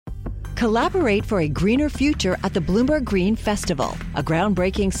Collaborate for a greener future at the Bloomberg Green Festival, a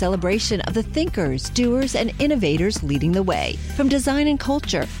groundbreaking celebration of the thinkers, doers, and innovators leading the way. From design and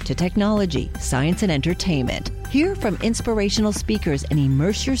culture to technology, science, and entertainment. Hear from inspirational speakers and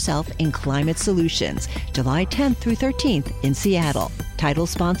immerse yourself in climate solutions. July 10th through 13th in Seattle. Title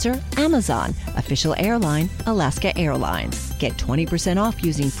sponsor, Amazon. Official airline, Alaska Airlines. Get 20% off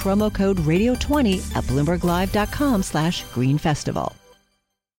using promo code radio20 at bloomberglive.com/greenfestival.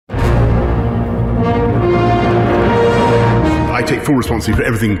 I take full responsibility for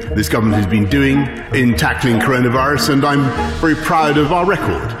everything this government has been doing in tackling coronavirus, and I'm very proud of our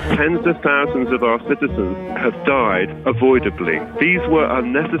record. Tens of thousands of our citizens have died avoidably. These were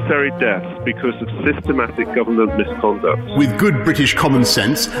unnecessary deaths because of systematic government misconduct. With good British common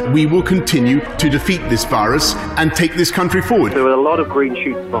sense, we will continue to defeat this virus and take this country forward. There are a lot of green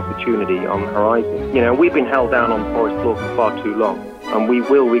shoots of opportunity on the horizon. You know, we've been held down on forest law for far too long, and we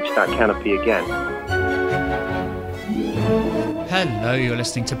will reach that canopy again. Hello, you're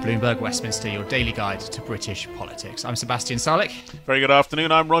listening to Bloomberg Westminster, your daily guide to British politics. I'm Sebastian Salek. Very good afternoon,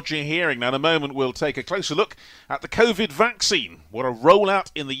 I'm Roger Hearing. Now in a moment we'll take a closer look at the COVID vaccine, what a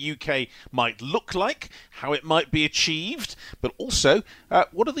rollout in the UK might look like, how it might be achieved, but also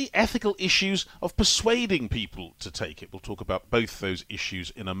what are the ethical issues of persuading people to take it. We'll talk about both those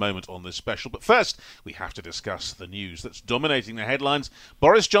issues in a moment on this special, but first we have to discuss the news that's dominating the headlines.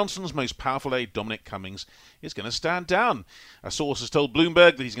 Boris Johnson's most powerful aide, Dominic Cummings, is going to stand down. A source has told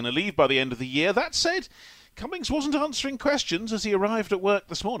Bloomberg that he's going to leave by the end of the year. That said, Cummings wasn't answering questions as he arrived at work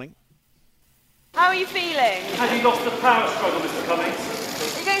this morning. How are you feeling? Have you lost the power struggle, Mr.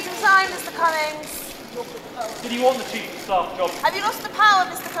 Cummings? Are you getting some time, Mr. Cummings? Did you want the Chief of Staff job? Have you lost the power,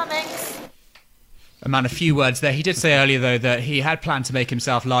 Mr. Cummings? A man of few words there. He did say earlier, though, that he had planned to make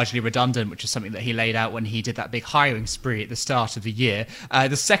himself largely redundant, which is something that he laid out when he did that big hiring spree at the start of the year.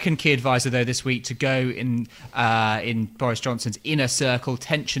 The second key advisor, though, this week to go in Boris Johnson's inner circle,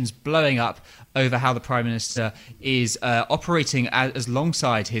 tensions blowing up over how the Prime Minister is operating as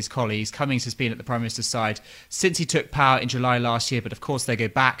alongside his colleagues. Cummings has been at the Prime Minister's side since he took power in July last year, but of course they go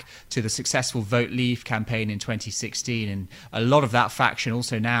back to the successful Vote Leave campaign in 2016, and a lot of that faction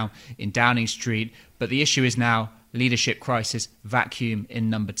also now in Downing Street. But the issue is now leadership crisis, vacuum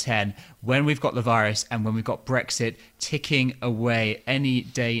in number 10. When we've got the virus and when we've got Brexit ticking away any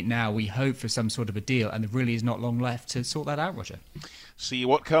day now, we hope for some sort of a deal, and there really is not long left to sort that out, Roger. See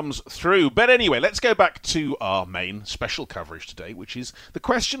what comes through. But anyway, let's go back to our main special coverage today, which is the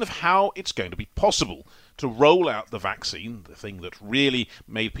question of how it's going to be possible to roll out the vaccine, the thing that really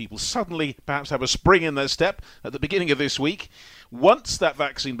made people suddenly perhaps have a spring in their step at the beginning of this week. Once that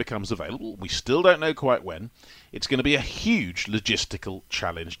vaccine becomes available, we still don't know quite when, it's going to be a huge logistical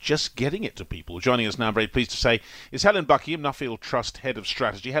challenge just getting it to people. Joining us now, I'm very pleased to say, is Helen Buckingham, Nuffield Trust Head of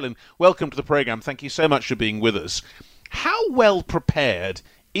Strategy. Helen, welcome to the programme. Thank you so much for being with us. How well prepared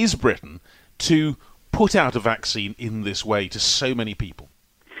is Britain to put out a vaccine in this way to so many people?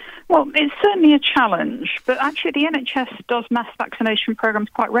 Well, it's certainly a challenge, but actually the NHS does mass vaccination programmes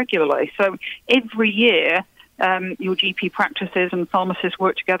quite regularly. So every year, your GP practices and pharmacists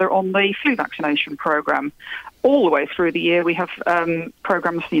work together on the flu vaccination programme. All the way through the year, we have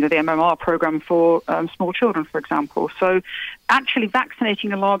programmes, the MMR programme for small children, for example. So actually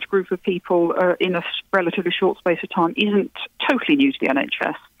vaccinating a large group of people in a relatively short space of time isn't totally new to the NHS.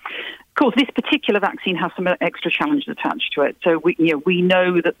 Of course, this particular vaccine has some extra challenges attached to it. So we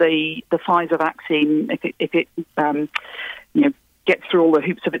know that the Pfizer vaccine, if it gets through all the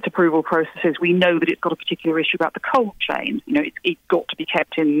hoops of its approval processes, we know that it's got a particular issue about the cold chain. It's got to be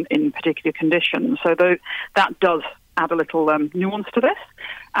kept in particular conditions. So that does add a little nuance to this.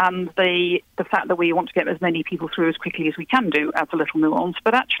 And the fact that we want to get as many people through as quickly as we can do adds a little nuance.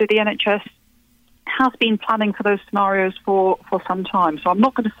 But actually the NHS has been planning for those scenarios for some time. So I'm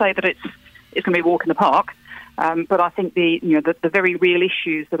not going to say that it's going to be a walk in the park. But I think the very real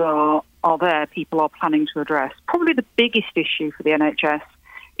issues that are there, people are planning to address. Probably the biggest issue for the NHS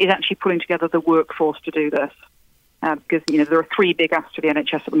is actually pulling together the workforce to do this. Because there are three big asks to the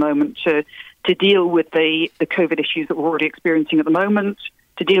NHS at the moment to deal with the COVID issues that we're already experiencing at the moment,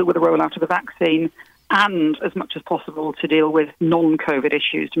 to deal with the rollout of the vaccine, and as much as possible to deal with non-COVID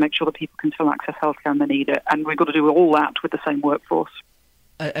issues to make sure that people can still access healthcare when they need it. And we've got to do all that with the same workforce.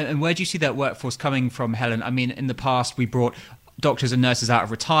 And where do you see that workforce coming from, Helen? I mean, in the past, we brought doctors and nurses out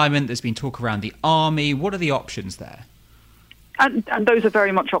of retirement. There's been talk around the army. What are the options there? And those are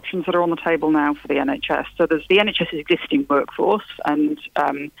very much options that are on the table now for the NHS. So there's the NHS's existing workforce, and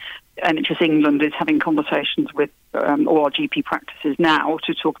NHS England is having conversations with all our GP practices now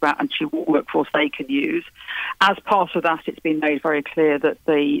to talk about actually what workforce they can use. As part of that, it's been made very clear that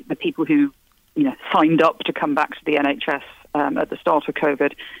the people who signed up to come back to the NHS at the start of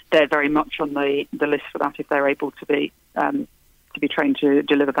COVID, they're very much on the list for that if they're able to be trained to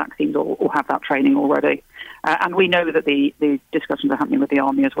deliver vaccines or have that training already. And we know that the discussions are happening with the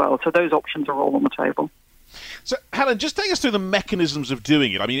Army as well. So those options are all on the table. So, Helen, just take us through the mechanisms of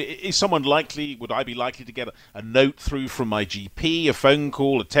doing it. I mean, would I be likely to get a note through from my GP, a phone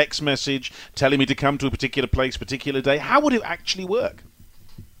call, a text message telling me to come to a particular place, particular day? How would it actually work?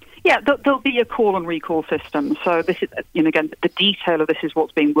 Yeah, there'll be a call and recall system. So this is, again, the detail of this is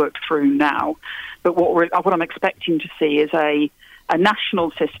what's being worked through now. But what I'm expecting to see is a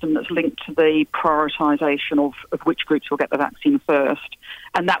national system that's linked to the prioritisation of which groups will get the vaccine first,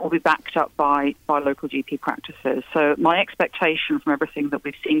 and that will be backed up by local GP practices. So my expectation from everything that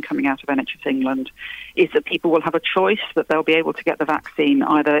we've seen coming out of NHS England is that people will have a choice, that they'll be able to get the vaccine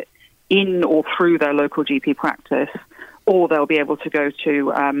either in or through their local GP practice, or they'll be able to go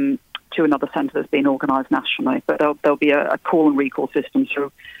to another centre that's been organised nationally. But there'll be a call and recall system.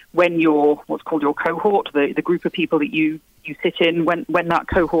 So when what's called your cohort, the group of people that you sit in, when that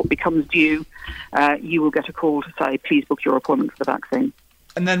cohort becomes due, you will get a call to say, please book your appointment for the vaccine.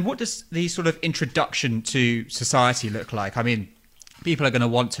 And then what does the sort of introduction to society look like? I mean, people are going to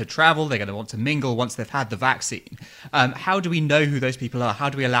want to travel, they're going to want to mingle once they've had the vaccine. How do we know who those people are? How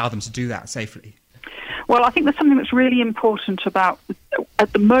do we allow them to do that safely? Well, I think there's something that's really important about,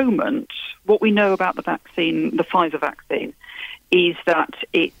 at the moment, what we know about the vaccine, the Pfizer vaccine, is that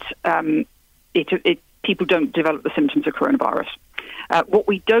people don't develop the symptoms of coronavirus. What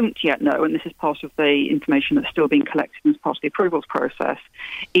we don't yet know, and this is part of the information that's still being collected as part of the approvals process,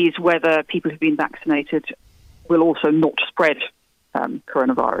 is whether people who've been vaccinated will also not spread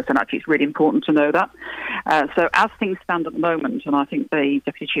coronavirus. And actually, it's really important to know that. So as things stand at the moment, and I think the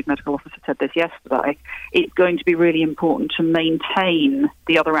Deputy Chief Medical Officer said this yesterday, it's going to be really important to maintain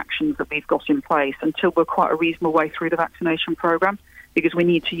the other actions that we've got in place until we're quite a reasonable way through the vaccination programme, because we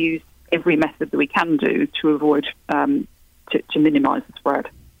need to use every method that we can do to avoid to minimise the spread.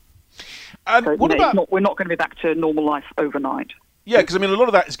 So, we're not going to be back to normal life overnight. Yeah, because I mean, a lot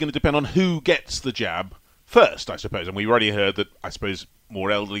of that is going to depend on who gets the jab first, I suppose. And we've already heard that, I suppose, more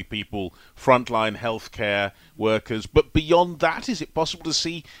elderly people, frontline healthcare workers. But beyond that, is it possible to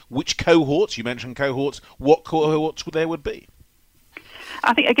see which cohorts, you mentioned cohorts, what cohorts there would be?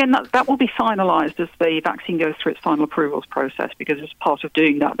 I think, again, that will be finalised as the vaccine goes through its final approvals process, because as part of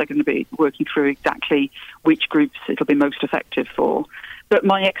doing that, they're going to be working through exactly which groups it'll be most effective for. But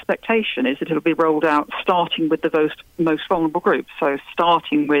my expectation is that it'll be rolled out starting with the most vulnerable groups, so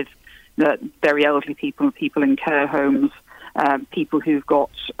starting with very elderly people and people in care homes, people who've got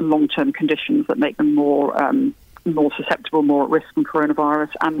long-term conditions that make them more susceptible, more at risk from coronavirus,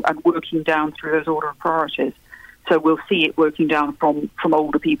 and working down through those order of priorities. So we'll see it working down from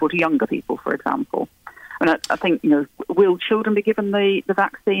older people to younger people, for example. And I think, will children be given the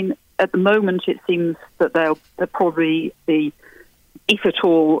vaccine? At the moment, it seems that they'll probably be, if at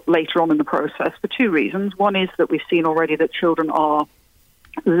all, later on in the process, for two reasons. One is that we've seen already that children are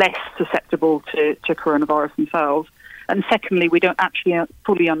less susceptible to coronavirus themselves. And secondly, we don't actually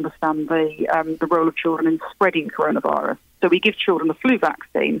fully understand the role of children in spreading coronavirus. So we give children the flu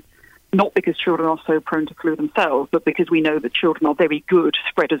vaccine, not because children are so prone to flu themselves, but because we know that children are very good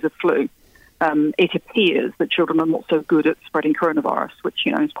spreaders of flu. It appears that children are not so good at spreading coronavirus, which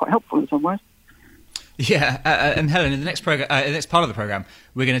is quite helpful in some ways. Yeah, and Helen, in the next part of the programme,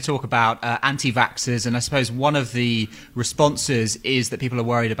 we're going to talk about anti-vaxxers, and I suppose one of the responses is that people are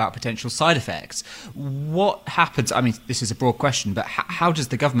worried about potential side effects. What happens? I mean, this is a broad question, but how does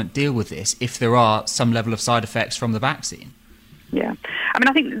the government deal with this if there are some level of side effects from the vaccine? Yeah, I mean,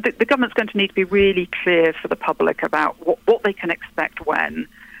 I think the government's going to need to be really clear for the public about what they can expect when,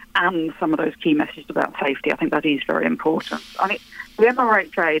 and some of those key messages about safety. I think that is very important. I mean, the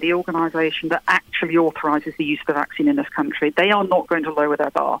MRHA, the organisation that actually authorises the use of the vaccine in this country, they are not going to lower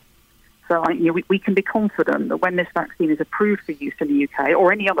their bar. So we can be confident that when this vaccine is approved for use in the UK,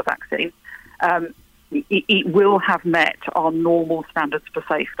 or any other vaccine, it will have met our normal standards for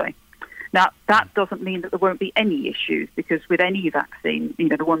safety. Now, that doesn't mean that there won't be any issues, because with any vaccine,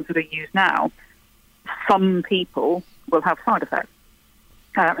 the ones that are used now, some people will have side effects.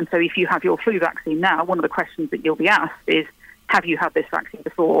 And so if you have your flu vaccine now, one of the questions that you'll be asked is, have you had this vaccine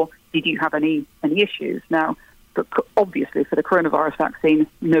before? Did you have any issues? Now, obviously, for the coronavirus vaccine,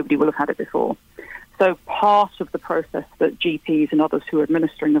 nobody will have had it before. So part of the process that GPs and others who are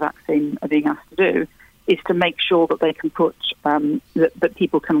administering the vaccine are being asked to do is to make sure that they can put that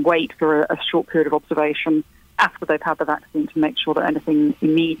people can wait for a short period of observation after they've had the vaccine to make sure that anything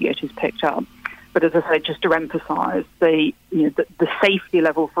immediate is picked up. But as I say, just to emphasise, the safety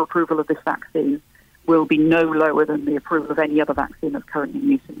level for approval of this vaccine will be no lower than the approval of any other vaccine that's currently in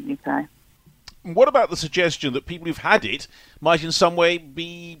use in the UK. What about the suggestion that people who've had it might in some way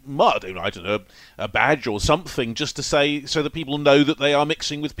be mud? I don't know, a badge or something, just to say, so that people know that they are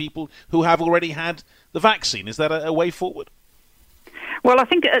mixing with people who have already had the vaccine? Is that a way forward? Well, I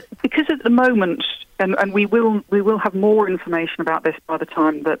think because at the moment, and we will have more information about this by the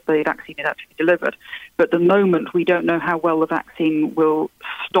time that the vaccine is actually delivered, but at the moment we don't know how well the vaccine will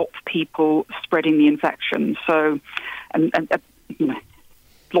stop people spreading the infection. So,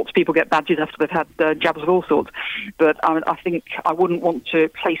 lots of people get badges after they've had jabs of all sorts, but I think I wouldn't want to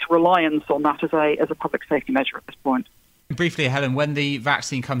place reliance on that as a public safety measure at this point. Briefly, Helen, when the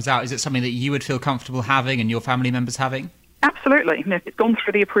vaccine comes out, is it something that you would feel comfortable having and your family members having? Absolutely. If it's gone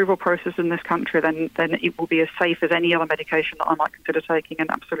through the approval process in this country, then it will be as safe as any other medication that I might consider taking, and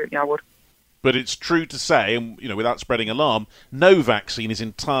absolutely I would. But it's true to say, and without spreading alarm, no vaccine is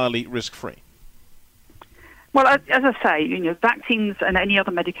entirely risk-free. Well, as I say, vaccines and any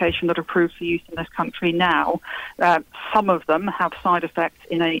other medication that are approved for use in this country now, some of them have side effects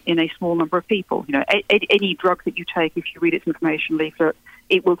in a small number of people. Any drug that you take, if you read its information leaflet,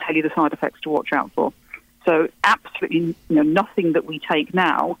 it will tell you the side effects to watch out for. So absolutely, nothing that we take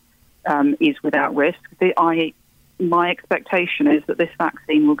now is without risk. My expectation is that this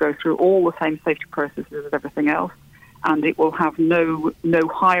vaccine will go through all the same safety processes as everything else, and it will have no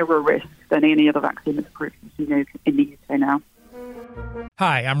higher a risk than any other vaccine that's approved in the UK now.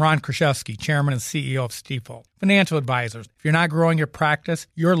 Hi, I'm Ron Kraszewski, Chairman and CEO of Stifel. Financial advisors, if you're not growing your practice,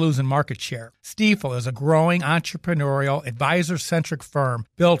 you're losing market share. Stifel is a growing, entrepreneurial, advisor-centric firm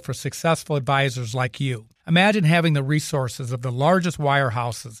built for successful advisors like you. Imagine having the resources of the largest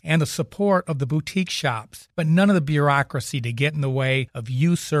wirehouses and the support of the boutique shops, but none of the bureaucracy to get in the way of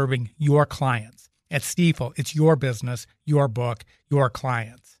you serving your clients. At Stifel, it's your business, your book, your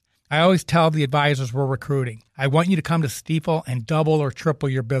clients. I always tell the advisors we're recruiting, I want you to come to Stifel and double or triple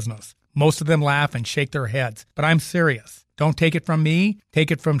your business. Most of them laugh and shake their heads, but I'm serious. Don't take it from me.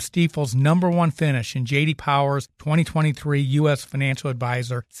 Take it from Stifel's #1 finish in J.D. Power's 2023 U.S. Financial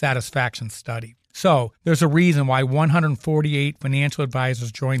Advisor Satisfaction Study. So, there's a reason why 148 financial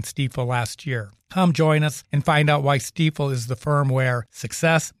advisors joined Stifel last year. Come join us and find out why Stifel is the firm where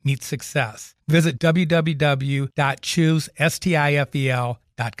success meets success. Visit www.choosestifel.com.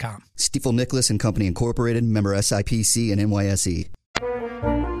 Stifel Nicholas and Company Incorporated, member SIPC and NYSE.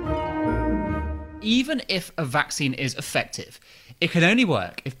 Even if a vaccine is effective, it can only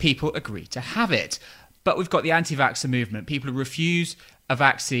work if people agree to have it. But we've got the anti-vaxxer movement, people who refuse a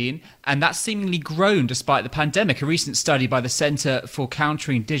vaccine, and that's seemingly grown despite the pandemic. A recent study by the Centre for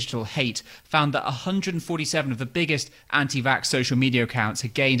Countering Digital Hate found that 147 of the biggest anti-vax social media accounts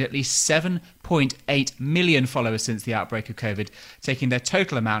had gained at least 7.8 million followers since the outbreak of COVID, taking their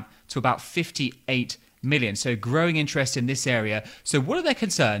total amount to about 58 million. So growing interest in this area. So what are their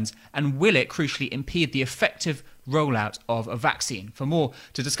concerns, and will it crucially impede the effective rollout of a vaccine? For more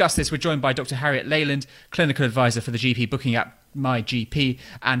to discuss this, we're joined by Dr. Harriet Leyland, clinical advisor for the GP booking app MyGP,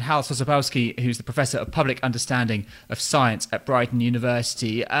 and Hal Sosabowski, who's the Professor of Public Understanding of Science at Brighton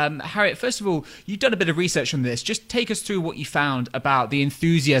University. Harriet, first of all, you've done a bit of research on this. Just take us through what you found about the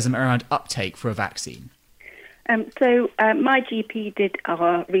enthusiasm around uptake for a vaccine. MyGP did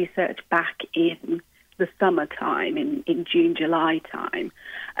our research back in the summertime, in June, July time.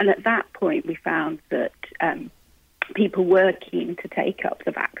 And at that point, we found that people were keen to take up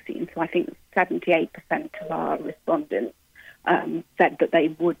the vaccine. So I think 78% of our respondents said that they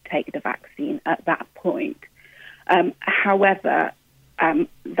would take the vaccine at that point. However,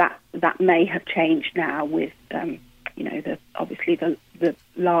 that may have changed now with, the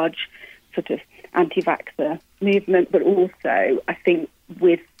large sort of anti-vaxxer movement, but also I think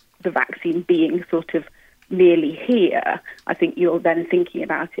with the vaccine being sort of nearly here, I think you're then thinking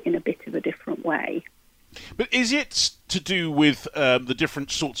about it in a bit of a different way. But is it to do with the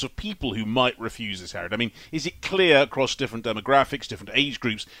different sorts of people who might refuse this, Harriet? I mean, is it clear across different demographics, different age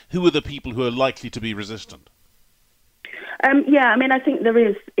groups, who are the people who are likely to be resistant? I think there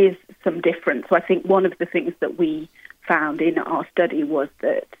is some difference. So I think one of the things that we found in our study was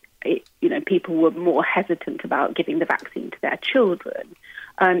that people were more hesitant about giving the vaccine to their children.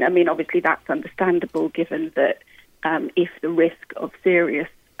 And I mean, obviously that's understandable given that if the risk of serious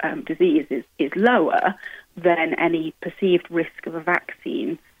disease is lower, then any perceived risk of a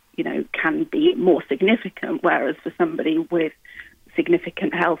vaccine, can be more significant. Whereas for somebody with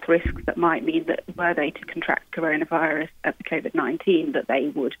significant health risks that might mean that were they to contract coronavirus at the COVID-19, that they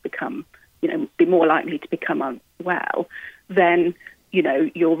would become, be more likely to become unwell, then,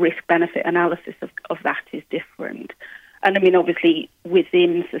 your risk-benefit analysis of that is different. And I mean, obviously,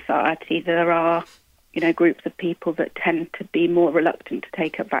 within society, there are, groups of people that tend to be more reluctant to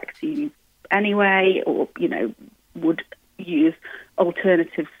take up vaccines anyway, or, would use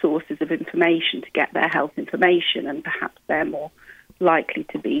alternative sources of information to get their health information, and perhaps they're more likely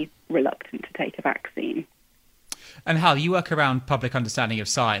to be reluctant to take a vaccine. And Hal, you work around public understanding of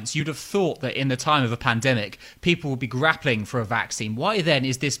science. You'd have thought that in the time of a pandemic, people would be grappling for a vaccine. Why then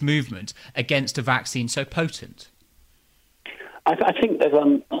is this movement against a vaccine so potent? I think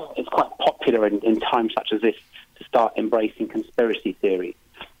it's quite popular in times such as this to start embracing conspiracy theories.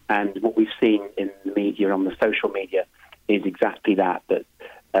 And what we've seen in the media, on the social media, is exactly that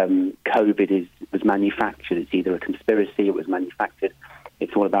COVID was manufactured. It's either a conspiracy, it was manufactured.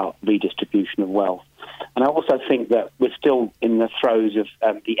 It's all about redistribution of wealth. And I also think that we're still in the throes of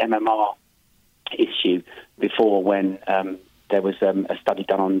the MMR issue before, when there was a study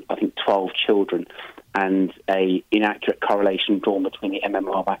done on, I think, 12 children, and a inaccurate correlation drawn between the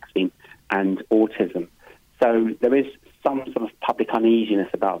MMR vaccine and autism. So there is some sort of public uneasiness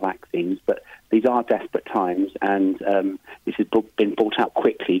about vaccines, but these are desperate times, and this has been brought out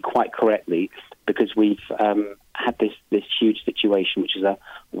quickly, quite correctly, because we've had this huge situation, which is a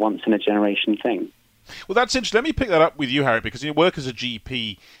once-in-a-generation thing. Well, that's interesting. Let me pick that up with you, Harry, because you work as a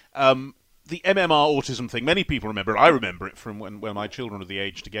GP. The MMR autism thing, many people remember it. I remember it from when my children were the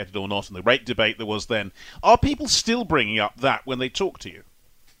age to get it or not, and the great debate there was then. Are people still bringing up that when they talk to you?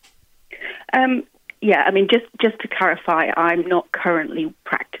 Yeah, I mean, just to clarify, I'm not currently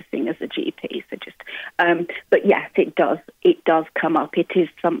practicing as a GP, so but yes, it does come up. It is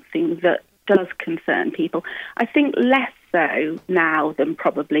something that does concern people. I think less so now than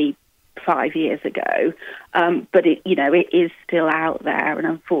probably 5 years ago, but it is still out there, and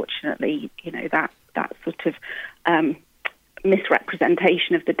unfortunately, that sort of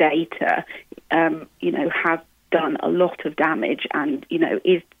misrepresentation of the data, has done a lot of damage, and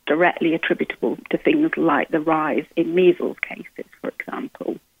is directly attributable to things like the rise in measles cases, for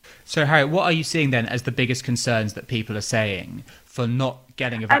example. So, Harry, what are you seeing then as the biggest concerns that people are saying for not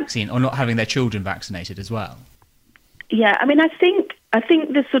getting a vaccine or not having their children vaccinated as well? Yeah, I mean, I think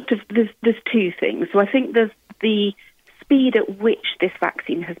there's two things. So I think there's the speed at which this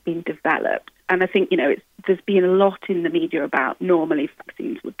vaccine has been developed, and I think there's been a lot in the media about normally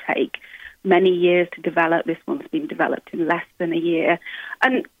vaccines would take many years to develop. This one's been developed in less than a year,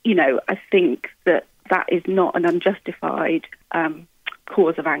 and I think that is not an unjustified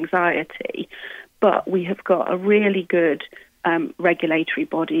cause of anxiety, but we have got a really good regulatory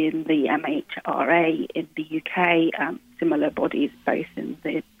body in the MHRA in the UK, similar bodies both in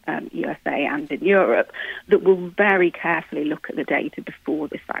the USA and in Europe, that will very carefully look at the data before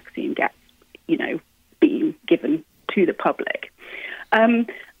this vaccine gets, being given to the public. And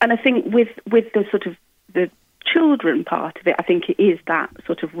I think with the sort of the children part of it, I think it is that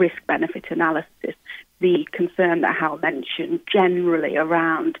sort of risk-benefit analysis, the concern that Hal mentioned generally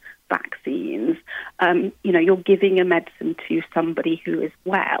around vaccines. You're giving a medicine to somebody who is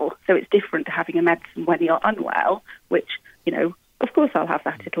well, so it's different to having a medicine when you're unwell, which, of course I'll have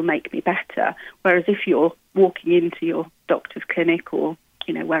that, it'll make me better. Whereas if you're walking into your doctor's clinic or,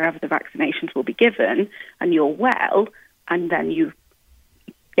 wherever the vaccinations will be given, and you're well, and then you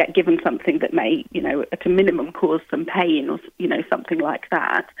get given something that may, at a minimum cause some pain or, something like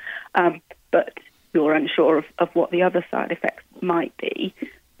that, but you're unsure of what the other side effects might be,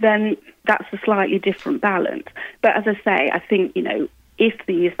 then that's a slightly different balance. But as I say, I think, if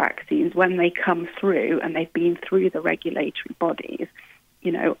these vaccines, when they come through and they've been through the regulatory bodies,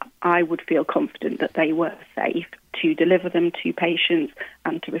 I would feel confident that they were safe to deliver them to patients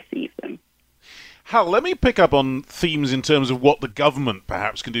and to receive them. Hal, let me pick up on themes in terms of what the government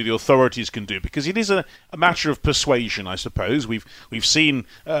perhaps can do, the authorities can do, because it is a matter of persuasion, I suppose. We've seen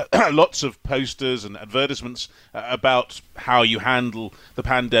lots of posters and advertisements about how you handle the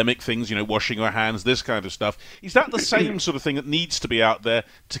pandemic, things, washing your hands, this kind of stuff. Is that the same sort of thing that needs to be out there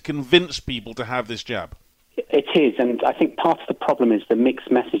to convince people to have this jab? It is, and I think part of the problem is the mixed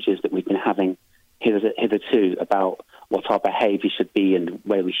messages that we've been having hitherto about what our behaviour should be and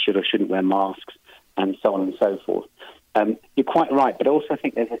where we should or shouldn't wear masks, and so on and so forth. You're quite right, but also I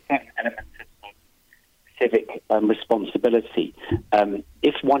think there's a certain element of civic responsibility.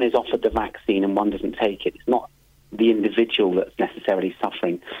 If one is offered the vaccine and one doesn't take it, it's not the individual that's necessarily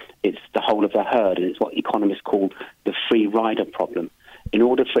suffering, it's the whole of the herd, and it's what economists call the free rider problem. In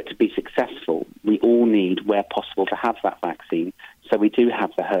order for it to be successful, we all need, where possible, to have that vaccine So we do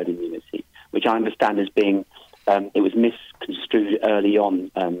have the herd immunity, which I understand as being, it was misconstrued early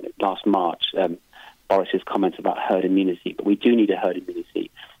on last March, Boris's comments about herd immunity, but we do need a herd immunity.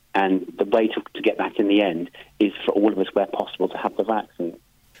 And the way to get that in the end is for all of us, where possible, to have the vaccine.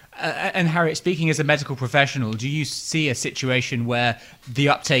 And Harriet, speaking as a medical professional, do you see a situation where the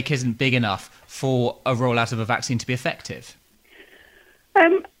uptake isn't big enough for a rollout of a vaccine to be effective?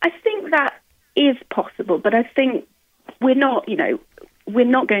 I think that is possible, but I think we're not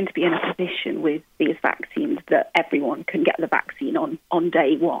going to be in a position with these vaccines that everyone can get the vaccine on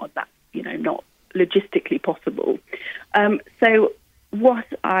day one. That's, not logistically possible. So what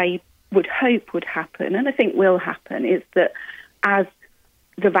I would hope would happen, and I think will happen, is that as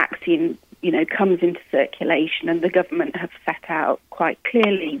the vaccine, comes into circulation, and the government have set out quite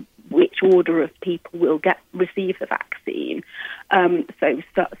clearly which order of people will receive the vaccine. So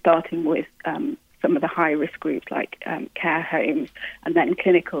starting with some of the high-risk groups like care homes and then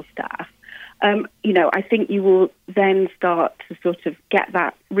clinical staff. I think you will then start to sort of get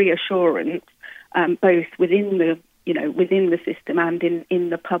that reassurance both within the system and in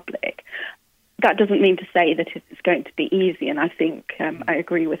the public. That doesn't mean to say that it's going to be easy, and I think I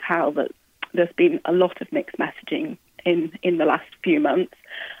agree with Hal that there's been a lot of mixed messaging in the last few months,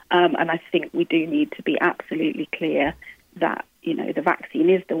 and I think we do need to be absolutely clear that the vaccine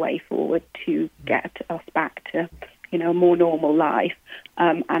is the way forward to get us back to a more normal life,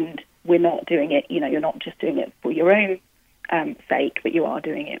 and we're not doing it. You're not just doing it for your own sake, but you are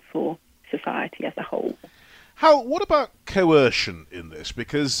doing it for society as a whole. Hal, what about coercion in this?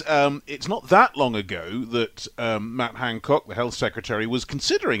 Because it's not that long ago that Matt Hancock, the Health Secretary, was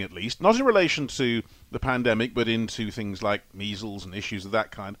considering, at least, not in relation to the pandemic, but into things like measles and issues of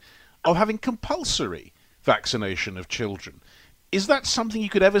that kind, of having compulsory vaccination of children. Is that something you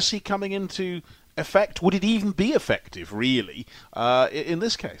could ever see coming into effect? Would it even be effective, really, in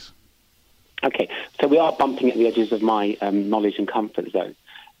this case? Okay, so we are bumping at the edges of my knowledge and comfort zone.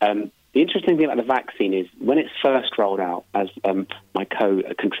 The interesting thing about the vaccine is when it's first rolled out, as my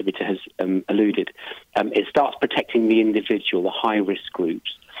co-contributor has alluded, it starts protecting the individual, the high-risk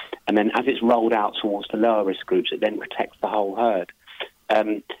groups. And then as it's rolled out towards the lower-risk groups, it then protects the whole herd.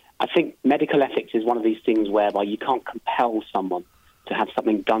 I think medical ethics is one of these things whereby you can't compel someone to have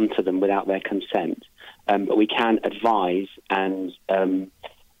something done to them without their consent. But we can advise and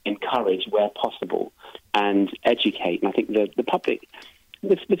encourage where possible and educate. And I think the public,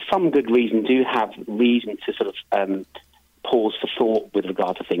 with some good reason, do have reason to sort of pause for thought with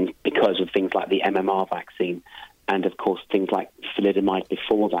regard to things because of things like the MMR vaccine and, of course, things like thalidomide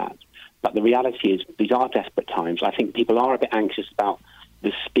before that. But the reality is these are desperate times. I think people are a bit anxious about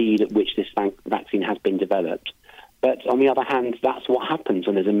the speed at which this vaccine has been developed. But on the other hand, that's what happens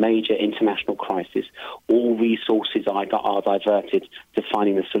when there's a major international crisis. All resources are diverted to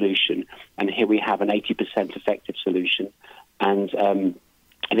finding a solution. And here we have an 80% effective solution. And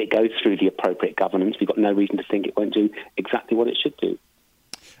if it goes through the appropriate governance, we've got no reason to think it won't do exactly what it should do.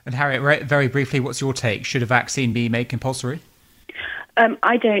 And Harriet, very briefly, what's your take? Should a vaccine be made compulsory?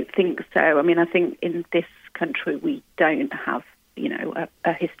 I don't think so. I mean, I think in this country we don't have,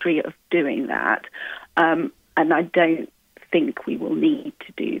 a history of doing that. And I don't think we will need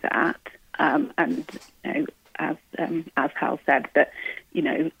to do that. As Hal said, that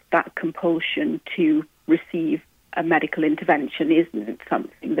that compulsion to receive a medical intervention isn't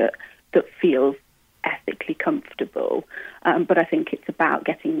something that feels ethically comfortable. But I think it's about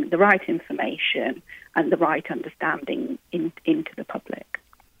getting the right information and the right understanding into the public.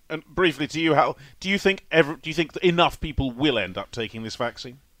 And briefly to you, Hal, do you think that enough people will end up taking this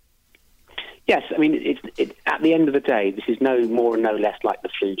vaccine? Yes, I mean, at the end of the day, this is no more and no less like the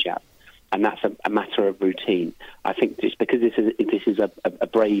flu jab, and that's a matter of routine. I think just because this is a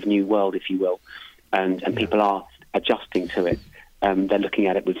brave new world, if you will, and people are adjusting to it. They're looking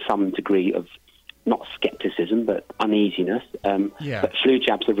at it with some degree of not scepticism but uneasiness. But flu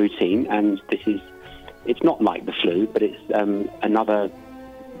jabs are routine, and it's not like the flu, but it's another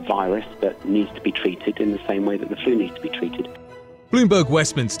virus that needs to be treated in the same way that the flu needs to be treated. Bloomberg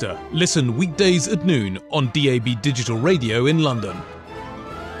Westminster. Listen weekdays at noon on DAB Digital Radio in London.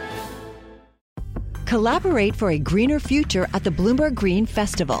 Collaborate for a greener future at the Bloomberg Green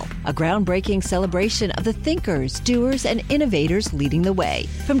Festival, a groundbreaking celebration of the thinkers, doers, and innovators leading the way.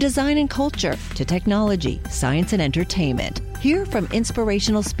 From design and culture to technology, science, and entertainment. Hear from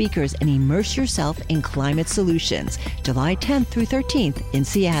inspirational speakers and immerse yourself in climate solutions. July 10th through 13th in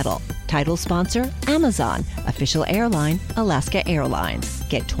Seattle. Title sponsor, Amazon. Official airline, Alaska Airlines.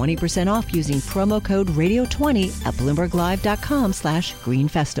 Get 20% off using promo code Radio20 at BloombergLive.com/Green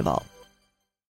Festival.